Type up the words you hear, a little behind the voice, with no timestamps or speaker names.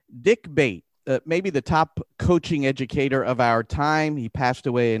Dick Bate, maybe the top coaching educator of our time. He passed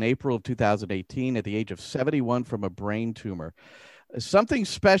away in April of 2018 at the age of 71 from a brain tumor. Something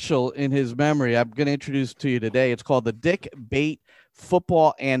special in his memory I'm going to introduce to you today. It's called the Dick Bate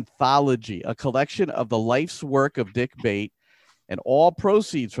Football Anthology, a collection of the life's work of Dick Bate, and all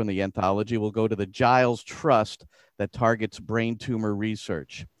proceeds from the anthology will go to the Giles Trust that targets brain tumor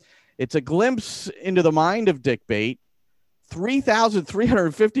research. It's a glimpse into the mind of Dick Bate,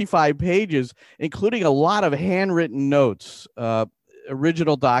 3,355 pages, including a lot of handwritten notes,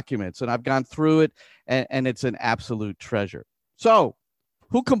 original documents, and I've gone through it, and it's an absolute treasure. So,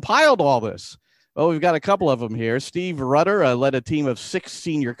 who compiled all this? Well, we've got a couple of them here. Steve Rutter led a team of 6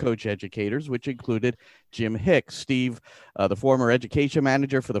 senior coach educators, which included Jim Hicks. Steve, the former education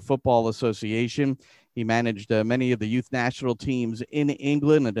manager for the Football Association. He managed many of the youth national teams in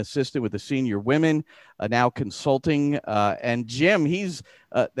England and assisted with the senior women, now consulting. And Jim, he's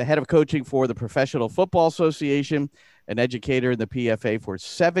the head of coaching for the Professional Football Association, an educator in the PFA for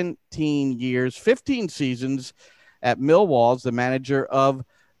 17 years, 15 seasons at Millwall, the manager of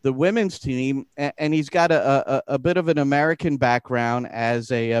the women's team, and he's got a bit of an American background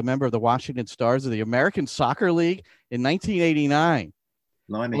as a member of the Washington Stars of the American Soccer League in 1989.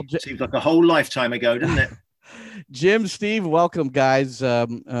 Well, seems like a whole lifetime ago, doesn't it? Jim, Steve, welcome, guys.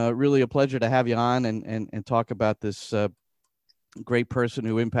 Really a pleasure to have you on and talk about this great person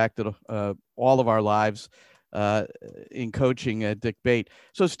who impacted all of our lives in coaching, Dick Bate.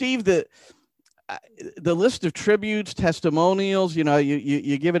 So, Steve, the list of tributes, testimonials,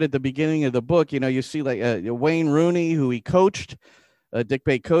 you give it at the beginning of the book. You see like Wayne Rooney, who he coached, Dick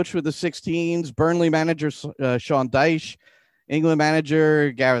Bate coached with the 16s, Burnley manager Sean Dyche, England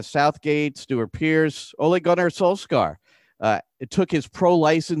manager Gareth Southgate, Stuart Pearce, Ole Gunnar Solskjaer. It took his pro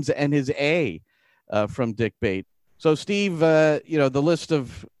license and his A from Dick Bate. So, Steve, the list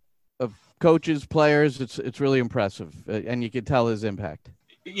of coaches, players, it's really impressive, and you can tell his impact.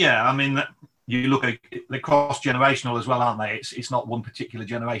 Yeah, I mean, you look at they're cross-generational as well, aren't they? It's not one particular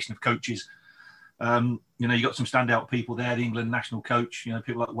generation of coaches. You got some standout people there. The England national coach,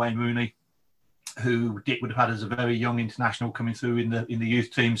 people like Wayne Rooney, who Dick would have had as a very young international coming through in the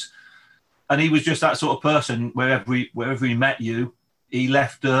youth teams, and he was just that sort of person. Wherever he met you, he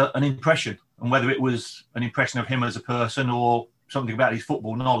left an impression, and whether it was an impression of him as a person or something about his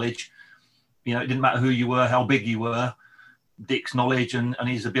football knowledge, it didn't matter who you were, how big you were. Dick's knowledge and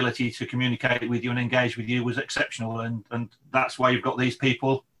his ability to communicate with you and engage with you was exceptional, and that's why you've got these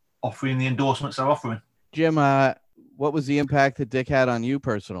people offering the endorsements they're offering. Jim, what was the impact that Dick had on you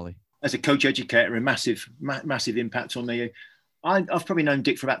personally? As a coach educator, a massive impact on me. I've probably known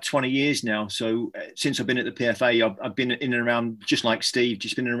Dick for about 20 years now. So since I've been at the PFA, I've been in and around, just like Steve,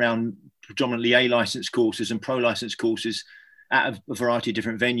 just been around predominantly A license courses and pro license courses at a variety of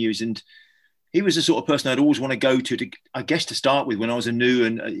different venues. And he was the sort of person I'd always want to go to, I guess, to start with when I was a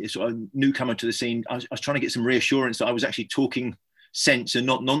newcomer to the scene. I was trying to get some reassurance that I was actually talking sense and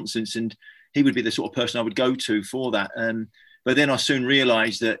not nonsense. And he would be the sort of person I would go to for that. But then I soon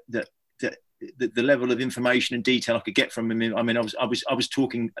realised that the level of information and detail I could get from him. I mean, I was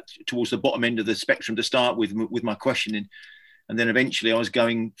talking towards the bottom end of the spectrum to start with my questioning, and then eventually I was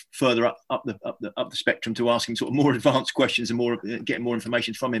going further up the spectrum to asking sort of more advanced questions and getting more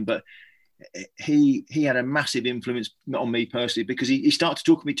information from him. But he had a massive influence on me personally, because he started to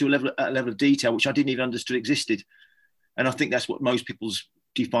talk to me to a level of detail which I didn't even understand existed. And I think that's what most people's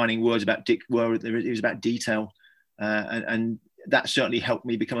defining words about Dick were. It was about detail, and that certainly helped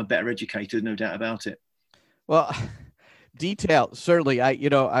me become a better educator, no doubt about it. Well, detail, certainly. I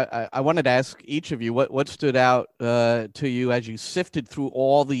wanted to ask each of you what stood out to you as you sifted through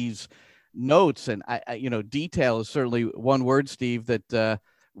all these notes, and detail is certainly one word, Steve, that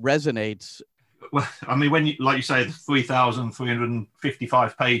resonates. Well, I mean, when like you say, the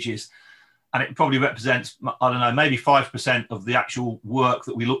 3,355 pages, and it probably represents, I don't know, maybe 5% of the actual work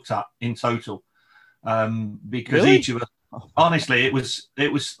that we looked at in total. Because really? Each of us, honestly, it was.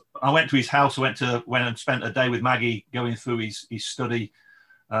 I went to his house. I went and spent a day with Maggie going through his study,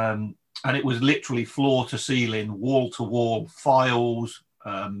 and it was literally floor to ceiling, wall to wall, files,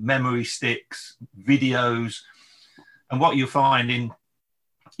 memory sticks, videos, and what you find in.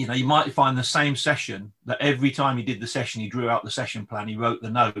 You might find the same session that every time he did the session, he drew out the session plan, he wrote the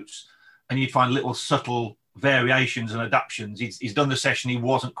notes, and you'd find little subtle variations and adaptations. He's done the session, he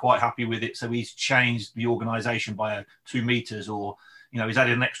wasn't quite happy with it, so he's changed the organisation by 2 meters, or he's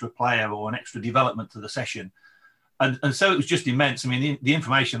added an extra player or an extra development to the session, and so it was just immense. I mean, the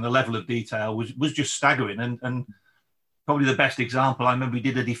information, the level of detail was just staggering, and probably the best example, I remember we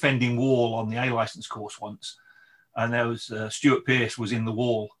did a defending wall on the A license course once. And there was Stuart Pearce was in the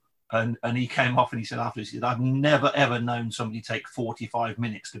wall, And he came off and he said after, he said, I've never, ever known somebody take 45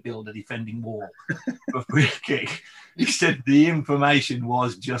 minutes to build a defending wall for a free kick. He said the information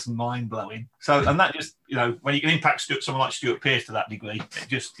was just mind-blowing. So, and that just, you know, when you can impact someone like Stuart Pearce to that degree, it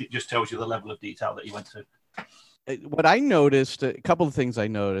just tells you the level of detail that he went to. What I noticed, a couple of things I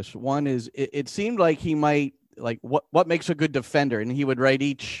noticed. One is it seemed like he might, like, what makes a good defender? And he would write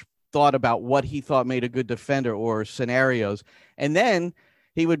each thought about what he thought made a good defender or scenarios. And then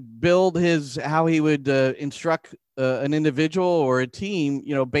he would build how he would instruct an individual or a team,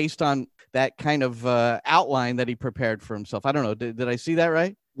 you know, based on that kind of outline that he prepared for himself. I don't know. Did I see that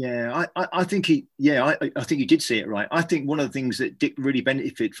right? Yeah, I think I think you did see it right. I think one of the things that Dick really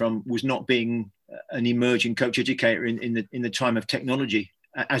benefited from was not being an emerging coach educator in the time of technology,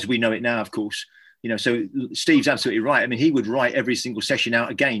 as we know it now, of course. You know, so Steve's absolutely right. I mean, he would write every single session out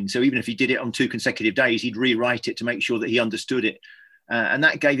again. So even if he did it on 2 consecutive days, he'd rewrite it to make sure that he understood it. And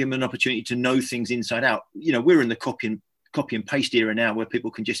that gave him an opportunity to know things inside out. You know, we're in the copy and paste era now where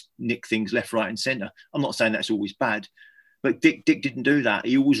people can just nick things left, right and center. I'm not saying that's always bad, but Dick didn't do that.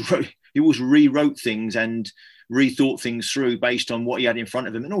 He always rewrote things and rethought things through based on what he had in front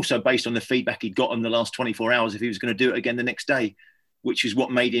of him, and also based on the feedback he'd got in the last 24 hours if he was going to do it again the next day, which is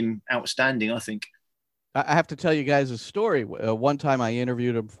what made him outstanding, I think. I have to tell you guys a story. One time I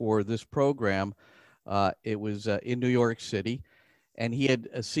interviewed him for this program. It was in New York City, and he had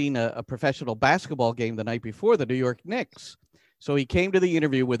seen a professional basketball game the night before, the New York Knicks. So he came to the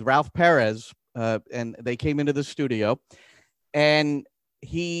interview with Ralph Perez, and they came into the studio. And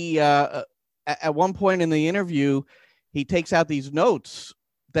he, at one point in the interview, he takes out these notes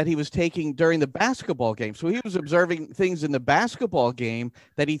that he was taking during the basketball game. So he was observing things in the basketball game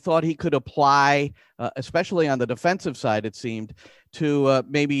that he thought he could apply, especially on the defensive side, it seemed, to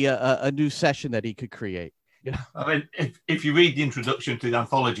maybe a new session that he could create. Yeah, I mean, if you read the introduction to the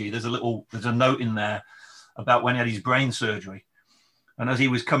anthology, there's a note in there about when he had his brain surgery. And as he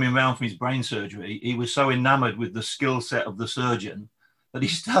was coming around from his brain surgery, he was so enamored with the skill set of the surgeon that he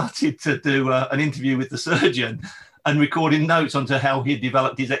started to do an interview with the surgeon and recording notes onto how he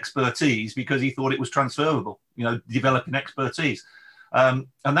developed his expertise because he thought it was transferable, you know, developing expertise. And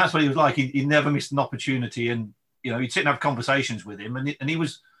that's what he was like. He never missed an opportunity. And, you know, you'd sit and have conversations with him. And he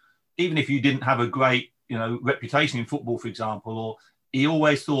was, even if you didn't have a great, you know, reputation in football, for example, or he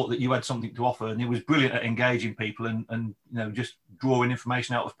always thought that you had something to offer, and he was brilliant at engaging people and you know, just drawing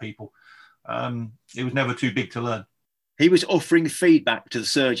information out of people. It was never too big to learn. He was offering feedback to the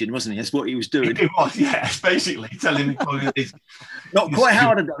surgeon, wasn't he? That's what he was doing. It was, yeah, basically telling him. Not quite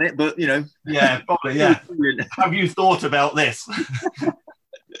how I'd have done it, but, you know. Yeah, probably, yeah. Have you thought about this?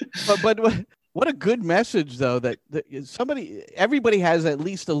 But what a good message, though, that everybody has at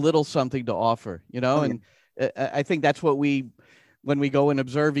least a little something to offer, you know, and I think that's what when we go and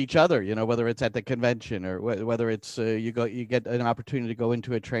observe each other, you know, whether it's at the convention or whether it's you get an opportunity to go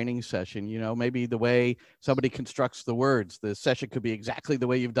into a training session, you know, maybe the way somebody constructs the words, the session could be exactly the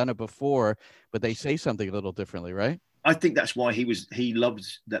way you've done it before, but they say something a little differently, right? I think that's why he loved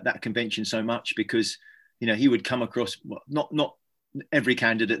that convention so much, because, you know, he would come across, not every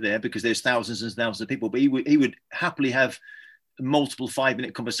candidate there, because there's thousands and thousands of people, but he would happily have multiple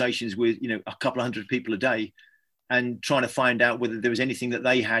 5-minute conversations with, you know, a couple of hundred people a day, and trying to find out whether there was anything that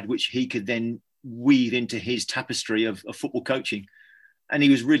they had which he could then weave into his tapestry of football coaching. And he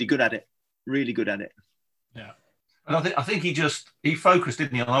was really good at it. Yeah. And I think he focused,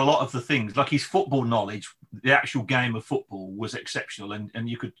 didn't he, on a lot of the things, like his football knowledge, the actual game of football was exceptional. And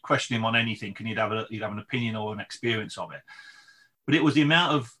you could question him on anything and he'd have an opinion or an experience of it. But it was the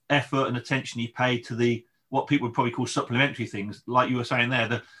amount of effort and attention he paid to what people would probably call supplementary things, like you were saying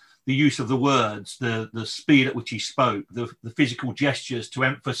there, the use of the words, the speed at which he spoke, the physical gestures to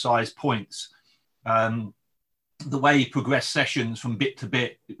emphasize points, the way he progressed sessions from bit to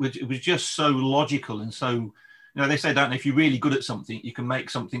bit. It was just so logical and so, you know, they say, don't they, if you're really good at something, you can make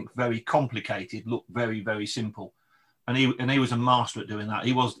something very complicated look very, very simple. And he was a master at doing that.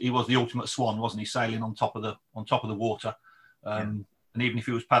 He was the ultimate swan, wasn't he, sailing on top of the water. And even if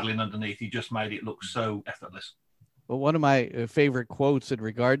he was paddling underneath, he just made it look so effortless. Well, one of my favorite quotes in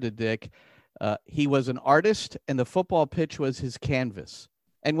regard to Dick, he was an artist and the football pitch was his canvas.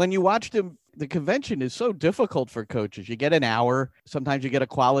 And when you watched him, the convention is so difficult for coaches. You get an hour, sometimes you get a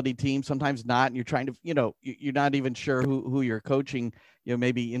quality team, sometimes not. And you're trying to, you know, you're not even sure who you're coaching, you know,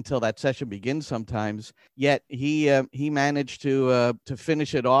 maybe until that session begins sometimes. Yet he managed to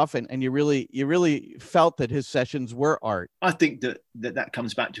finish it off. And you really felt that his sessions were art. I think that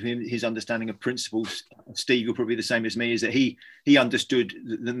comes back to his understanding of principles. Steve, you're probably the same as me, is that he understood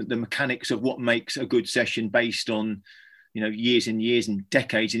the mechanics of what makes a good session based on years and years and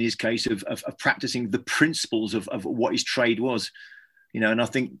decades in his case of practicing the principles of what his trade was, and I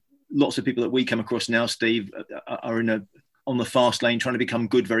think lots of people that we come across now, Steve, are on the fast lane trying to become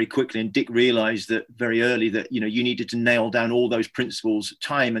good very quickly. And Dick realized that very early that, you needed to nail down all those principles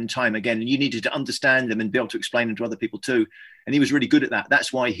time and time again, and you needed to understand them and be able to explain them to other people too. And he was really good at that.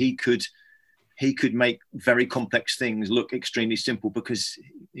 That's why he could make very complex things look extremely simple, because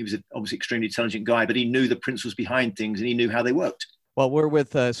he was obviously extremely intelligent guy, but he knew the principles behind things and he knew how they worked. Well, we're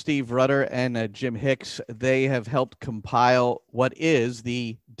with Steve Rudder and Jim Hicks. They have helped compile what is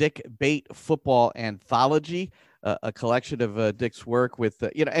the Dick Bate Football Anthology, a collection of Dick's work with,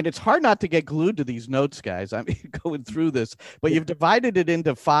 and it's hard not to get glued to these notes, guys. I'm going through this, but you've divided it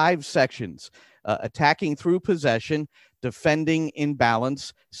into 5 sections: attacking through possession, defending in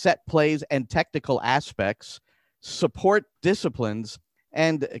balance, set plays and technical aspects, support disciplines,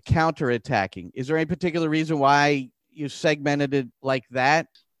 and counterattacking. Is there any particular reason why you segmented it like that?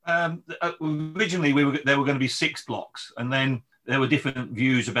 Originally, there were going to be 6 blocks, and then there were different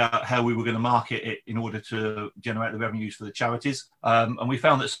views about how we were going to market it in order to generate the revenues for the charities. And we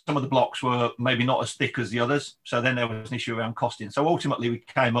found that some of the blocks were maybe not as thick as the others. So then there was an issue around costing. So ultimately, we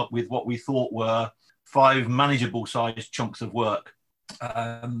came up with what we thought were 5 manageable sized chunks of work.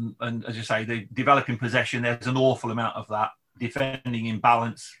 And as you say, the developing possession, there's an awful amount of that. Defending in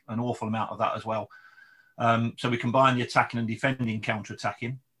balance, an awful amount of that as well. So we combine the attacking and defending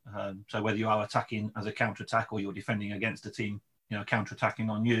counter-attacking. So whether you are attacking as a counter-attack or you're defending against a team, counter-attacking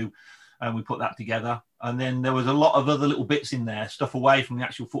on you, and we put that together. And then there was a lot of other little bits in there, stuff away from the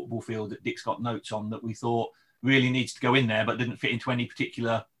actual football field that Dick's got notes on that we thought really needs to go in there, but didn't fit into any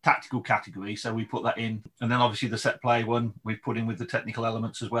particular tactical category. So we put that in. And then obviously the set play one we've put in with the technical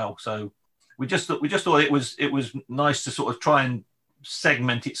elements as well. So we just thought it was nice to sort of try and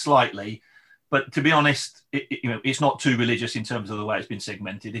segment it slightly. But to be honest, it's not too religious in terms of the way it's been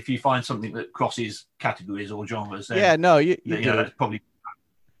segmented. If you find something that crosses categories or genres, then that's probably.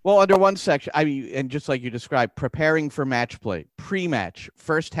 Well, under one section, and just like you described, preparing for match play, pre-match,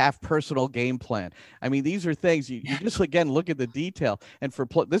 first half personal game plan. These are things you just, again, look at the detail. And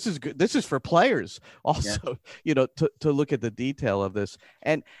this is good. This is for players also, to look at the detail of this.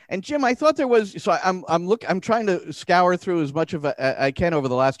 And Jim, I thought there was, so I'm trying to scour through as much of I can over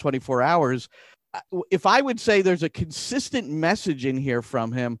the last 24 hours. If I would say there's a consistent message in here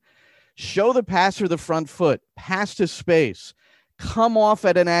from him, show the passer the front foot, pass to space, come off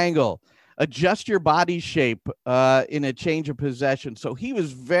at an angle, adjust your body shape in a change of possession. So he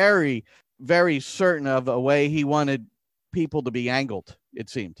was very, very certain of a way he wanted people to be angled,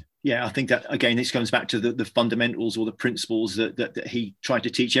 it seemed. Yeah, I think that, again, this comes back to the fundamentals or the principles that he tried to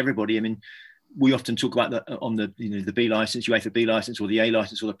teach everybody. We often talk about on the B license, UEFA B license, or the A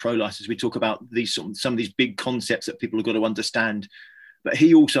license, or the Pro license. We talk about some of these big concepts that people have got to understand. But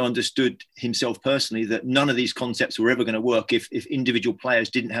he also understood himself personally that none of these concepts were ever going to work if individual players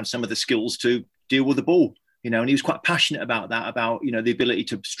didn't have some of the skills to deal with the ball. And he was quite passionate about that, about, the ability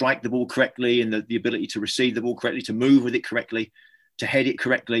to strike the ball correctly and the ability to receive the ball correctly, to move with it correctly, to head it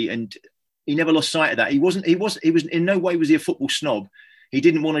correctly. And he never lost sight of that. He was in no way was he a football snob. He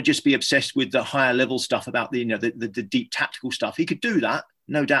didn't want to just be obsessed with the higher level stuff about the deep tactical stuff. He could do that,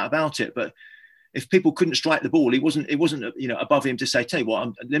 no doubt about it. But if people couldn't strike the ball, it wasn't above him to say, tell you what,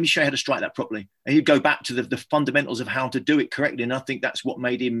 let me show you how to strike that properly. And he'd go back to the fundamentals of how to do it correctly. And I think that's what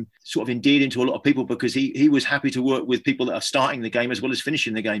made him sort of endeared into a lot of people, because he was happy to work with people that are starting the game as well as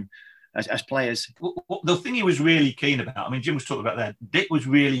finishing the game as players. Well, the thing he was really keen about, Jim was talking about that, Dick was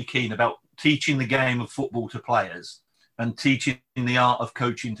really keen about teaching the game of football to players and teaching the art of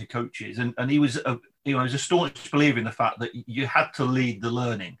coaching to coaches. And he was a staunch believer in the fact that you had to lead the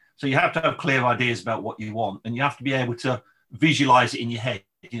learning. So you have to have clear ideas about what you want, and you have to be able to visualize it in your head.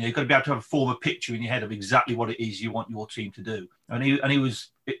 You've got to be able to form a picture in your head of exactly what it is you want your team to do. And he was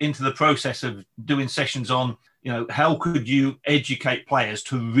into the process of doing sessions on, how could you educate players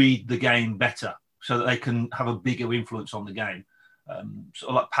to read the game better so that they can have a bigger influence on the game, sort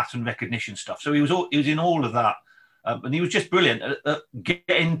of like pattern recognition stuff. So he was in all of that. And he was just brilliant at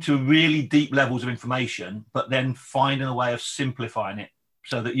getting to really deep levels of information, but then finding a way of simplifying it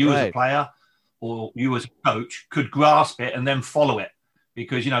so that you as a player or you as a coach could grasp it and then follow it.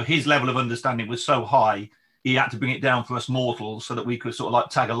 Because, his level of understanding was so high, he had to bring it down for us mortals so that we could sort of like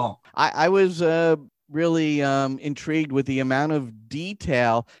tag along. I was really intrigued with the amount of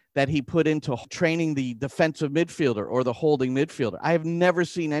detail that he put into training the defensive midfielder or the holding midfielder. I have never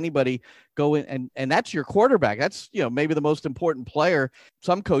seen anybody go in and that's your quarterback. That's, maybe the most important player,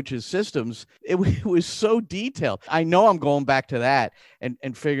 some coaches' systems. It was so detailed. I know I'm going back to that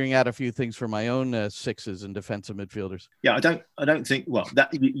and figuring out a few things for my own sixes and defensive midfielders. Yeah, I don't think, well, that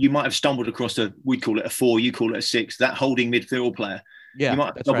you might have stumbled across we call it a 4, you call it a 6, that holding midfield player. Yeah, you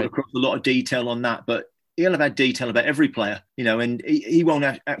might have stumbled across a lot of detail on that, but he'll have had detail about every player, and he won't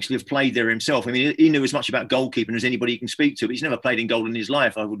actually have played there himself. I mean, he knew as much about goalkeeping as anybody you can speak to, but he's never played in goal in his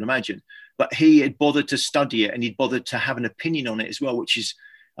life, I would imagine. But he had bothered to study it and he'd bothered to have an opinion on it as well, which is,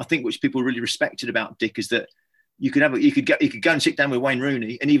 I think, which people really respected about Dick, is that you could go and sit down with Wayne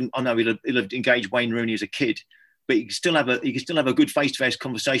Rooney, and even I know he'll have engaged Wayne Rooney as a kid, but you can still have a good face-to-face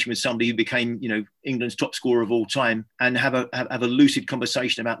conversation with somebody who became, England's top scorer of all time, and have a lucid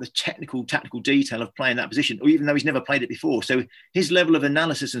conversation about the tactical detail of playing that position, or even though he's never played it before. So his level of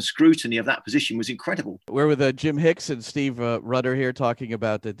analysis and scrutiny of that position was incredible. We're with Jim Hicks and Steve Rudder here talking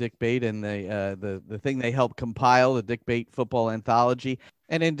about the Dick Bate and the thing they helped compile, the Dick Bate Football Anthology.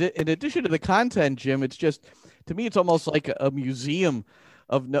 And in addition to the content, Jim, it's just, to me, it's almost like a museum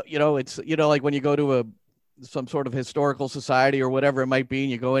of, it's, like when you go to some sort of historical society or whatever it might be, and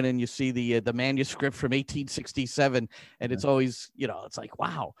you go in and you see the manuscript from 1867, and it's always, it's like,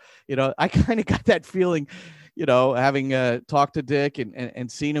 wow, I kind of got that feeling, having talked to Dick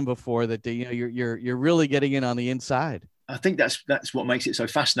and seen him before, that you're really getting in on the inside. I think that's what makes it so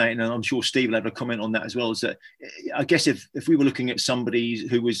fascinating, and I'm sure Steve will have a comment on that as well. Is that, I guess, if we were looking at somebody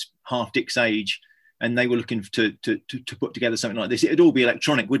who was half Dick's age, and they were looking to put together something like this, it'd all be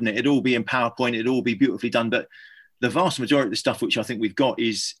electronic, wouldn't it? It'd all be in PowerPoint. It'd all be beautifully done. But the vast majority of the stuff which I think we've got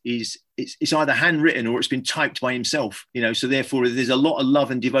is it's either handwritten or it's been typed by himself. So therefore there's a lot of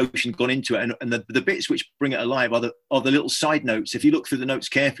love and devotion gone into it. And the bits which bring it alive are the little side notes. If you look through the notes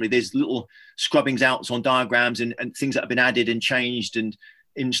carefully, there's little scrubbings outs on diagrams and things that have been added and changed and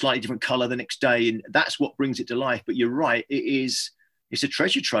in slightly different color the next day. And that's what brings it to life. But you're right, it's a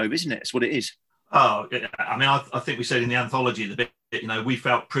treasure trove, isn't it? It's what it is. Oh, I mean, I think we said in the anthology the bit, we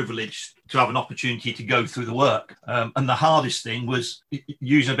felt privileged to have an opportunity to go through the work. And the hardest thing was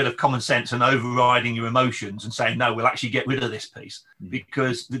using a bit of common sense and overriding your emotions and saying, no, we'll actually get rid of this piece.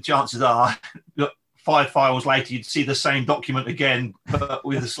 Because the chances are, 5 files later, you'd see the same document again, but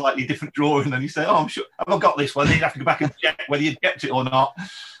with a slightly different drawing. And you say, oh, I'm sure I've got this one. Then you'd have to go back and check whether you'd kept it or not.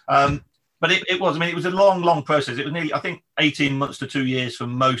 But it was a long process. It was nearly, I think, 18 months to 2 years for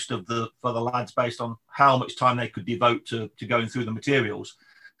the lads, based on how much time they could devote to going through the materials.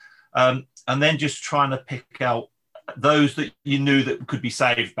 And then just trying to pick out those that you knew that could be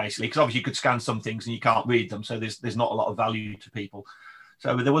saved, basically, because obviously you could scan some things and you can't read them. So there's not a lot of value to people.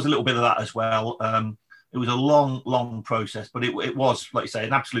 So there was a little bit of that as well. It was a long process, but it was, like you say,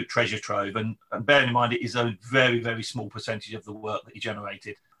 an absolute treasure trove. And bearing in mind, it is a very, very small percentage of the work that he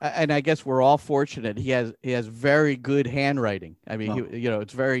generated. And I guess we're all fortunate. He has very good handwriting. I mean,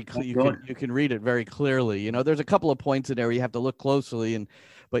 it's very you can read it very clearly. There's a couple of points in there you have to look closely,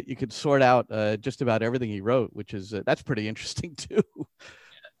 but you could sort out just about everything he wrote, which is that's pretty interesting too.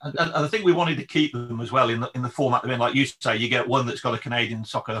 And I think we wanted to keep them as well in the format they're in. Like you say, you get one that's got a Canadian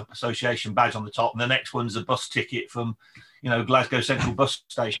Soccer Association badge on the top, and the next one's a bus ticket from, Glasgow Central Bus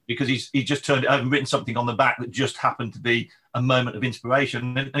Station, because he just turned it over and written something on the back that just happened to be a moment of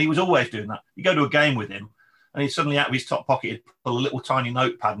inspiration. And he was always doing that. You go to a game with him, and he suddenly out of his top pocket he'd pull a little tiny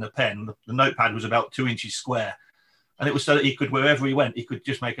notepad and a pen. The notepad was about 2 inches square, and it was so that he could, wherever he went, he could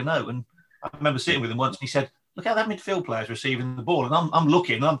just make a note. And I remember sitting with him once, and he said, look how that midfield player is receiving the ball. And I'm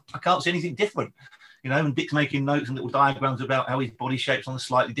looking, I can't see anything different, and Dick's making notes and little diagrams about how his body shape's on a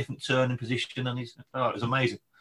slightly different turn and position. And it was amazing.